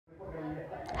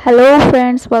Hello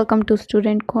friends, welcome to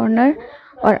student corner.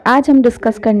 और आज हम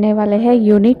डिस्कस करने वाले हैं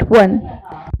यूनिट 1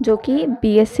 जो कि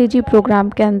बीएससीजी प्रोग्राम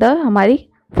के अंदर हमारी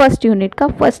फर्स्ट यूनिट का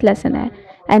फर्स्ट लेसन है,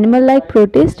 एनिमल लाइक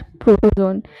प्रोटिस्ट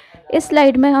प्रोटोजोन। इस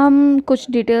स्लाइड में हम कुछ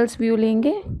डिटेल्स व्यू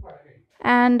लेंगे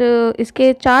एंड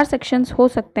इसके 4 सेक्शंस हो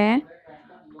सकते हैं।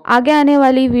 आगे आने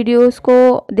वाली वीडियोस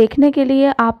को देखने के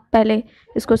लिए आप पहले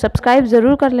इसको सब्सक्राइब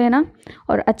ज़रूर कर लेना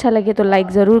और अच्छा लगे तो लाइक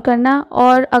ज़रूर करना।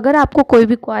 और अगर आपको कोई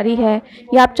भी क्वारी है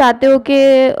या आप चाहते हो कि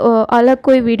अलग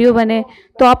कोई वीडियो बने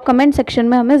तो आप कमेंट सेक्शन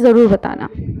में हमें ज़रूर बताना।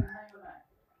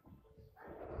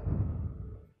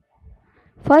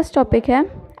 फर्स्ट टॉपिक है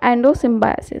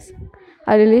एंडोसिम्बायोसिस,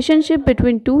 a relationship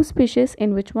between two species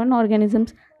in which one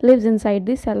organisms lives inside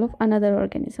the cell of another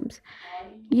organisms.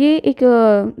 ये एक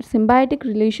सिम्बायोटिक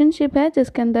रिलेशनशिप है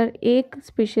जिसके अंदर एक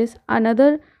स्पीशीज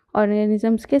अनदर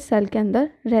ऑर्गेनिजम्स के सेल के अंदर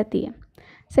रहती है।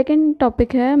 सेकेंड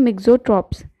टॉपिक है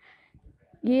मिक्सोट्रॉप्स,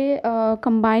 ये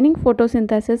combining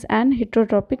photosynthesis and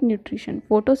heterotrophic nutrition,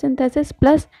 photosynthesis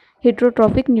plus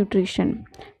heterotrophic nutrition.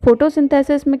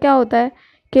 Photosynthesis में क्या होता है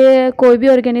कि कोई भी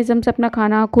ऑर्गेनिजम्स अपना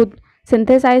खाना खुद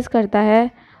सिंथेसाइज करता है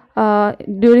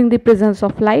during the presence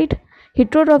of light.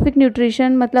 Heterotrophic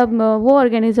nutrition मतलब वो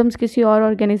ऑर्गेनिजम्स किसी और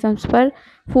ऑर्गेनिजम्स पर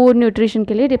फूड न्यूट्रिशन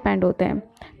के लिए डिपेंड होते हैं।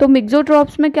 तो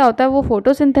मिक्सोट्रॉप्स में क्या होता है, वो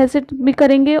फोटोसिंथेसिस भी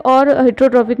करेंगे और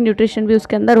हेटेरोट्रॉपिक न्यूट्रिशन भी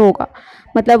उसके अंदर होगा।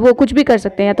 मतलब वो कुछ भी कर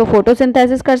सकते हैं, या तो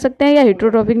फोटोसिंथेसिस कर सकते हैं या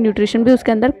हेटेरोट्रॉपिक न्यूट्रिशन भी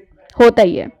उसके अंदर होता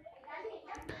ही है।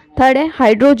 थर्ड है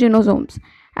हाइड्रोजिनोसोम्स,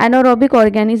 anaerobic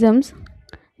organisms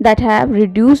that have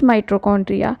reduced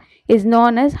mitochondria is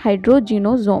known as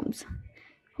hydrogenosomes.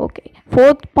 Okay.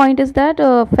 Fourth point is that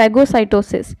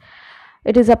phagocytosis.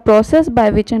 It is a process by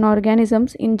which an organism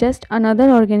ingest another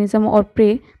organism or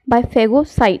prey by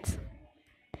phagocytes.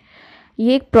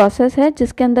 ये एक process है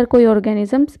जिसके अंदर कोई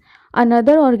organisms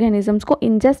another organisms को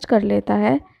ingest कर लेता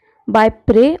है बाय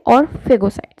प्रे और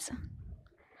phagocytes.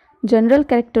 General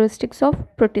characteristics of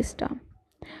protista,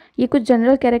 ये कुछ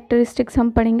जनरल कैरेक्टरिस्टिक्स हम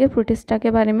पढ़ेंगे प्रोटिस्टा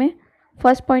के बारे में।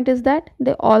 First point is that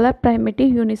they all are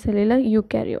primitive unicellular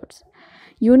eukaryotes.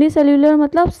 Unicellular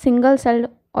मतलब single celled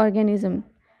organism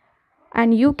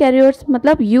and eukaryotes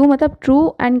मतलब यू मतलब ट्रू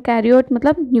एंड कैरियोट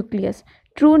मतलब nucleus,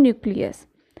 true nucleus.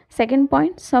 Second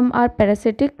point, some are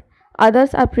parasitic,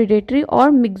 others are predatory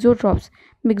और मिक्सोट्रॉप्स।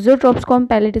 मिक्सोट्रॉप्स को हम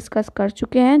पहले डिस्कस कर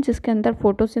चुके हैं जिसके अंदर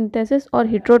फोटोसिंथेसिस और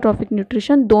हेटेरोट्रॉपिक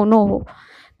न्यूट्रिशन दोनों हो।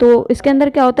 तो इसके अंदर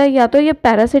क्या होता है, या तो ये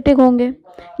पैरासिटिक होंगे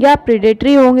या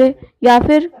प्रीडेटरी होंगे या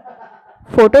फिर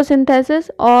फोटोसिंथेसिस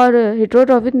और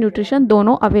हेटेरोट्रॉपिक न्यूट्रिशन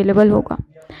दोनों अवेलेबल होगा।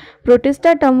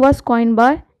 Protista term was coined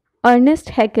bye Ernest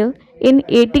Hückel in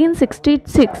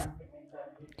 1866।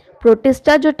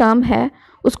 Protista जो टर्म है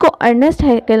उसको अर्नेस्ट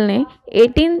हैकेल ने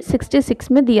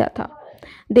 1866 में दिया था।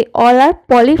 They all are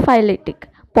polyphyletic.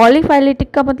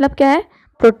 Polyphyletic का मतलब क्या है,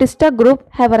 protista group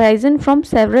have arisen from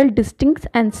several distinct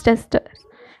ancestors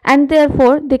and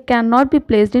therefore they cannot be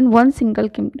placed in one single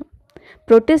kingdom.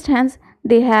 Protists hence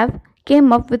they have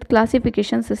came up with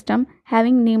classification system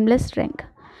having nameless rank.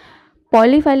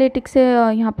 Polyphyletic से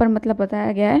यहाँ पर मतलब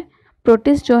बताया गया है,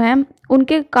 protist जो हैं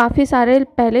उनके काफ़ी सारे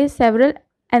पहले सेवरल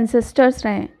एंसेस्टर्स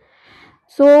रहे हैं।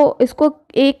 सो इसको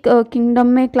एक किंगडम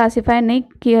में क्लासीफाई नहीं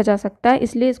किया जा सकता,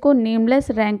 इसलिए इसको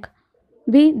नेमलेस रैंक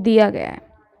भी दिया गया है।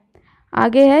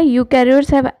 आगे है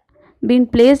eukaryotes have been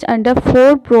placed under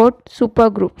 4 broad super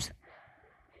groups.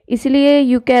 इसलिए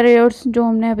यूकैरियोट्स जो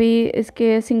हमने अभी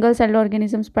इसके सिंगल सेल्ड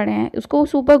ऑर्गेनिजम्स पढ़े हैं उसको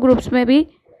सुपर ग्रुप्स में भी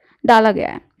डाला गया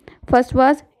है। फर्स्ट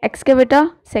वाज एक्सकेवेटा,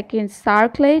 सेकेंड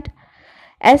सार्कलाइट,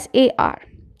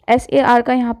 SAR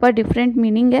का यहाँ पर डिफरेंट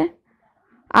मीनिंग है,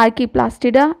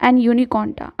 आर्कीप्लास्टिडा एंड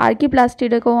यूनिकॉन्टा।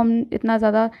 आर्कीप्लास्टिडा को हम इतना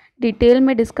ज़्यादा डिटेल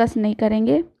में डिस्कस नहीं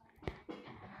करेंगे।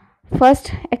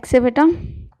 फर्स्ट एक्सकेवेटा,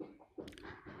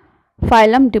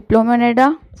 फाइलम डिप्लोमोनेडा,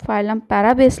 फाइलम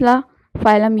पैराबेसला,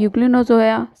 फाइलम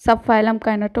यूग्लिनोजोया, सब फाइलम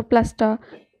काइनेटोप्लास्टा,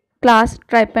 क्लास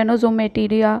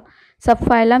ट्राइपेनोजोमेटेरिया, सब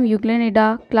फाइलम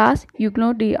यूग्लिनिडा, क्लास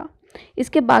यूग्लोडिया।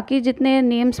 इसके बाकी जितने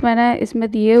नेम्स मैंने इसमें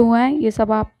दिए हुए हैं ये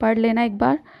सब आप पढ़ लेना एक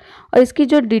बार, और इसकी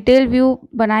जो डिटेल व्यू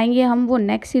बनाएंगे हम वो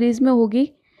नेक्स्ट सीरीज़ में होगी।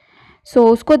 सो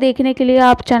उसको देखने के लिए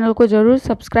आप चैनल को ज़रूर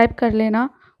सब्सक्राइब कर लेना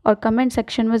और कमेंट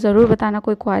सेक्शन में ज़रूर बताना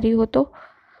कोई क्वारी हो तो।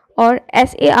 और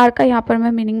SAR का यहाँ पर मैं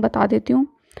मीनिंग बता देती हूँ।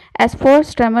 एस फॉर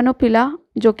स्ट्रेमोनोपिला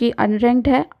जो कि अनरैंक्ड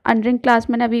है, अनरैंक्ड क्लास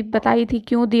मैंने अभी बताई थी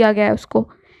क्यों दिया गया है उसको।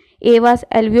 A वाज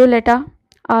एल्वियोलेटा,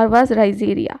 R वाज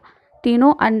राइजेरिया,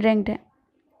 तीनों अनरैंक्ड है।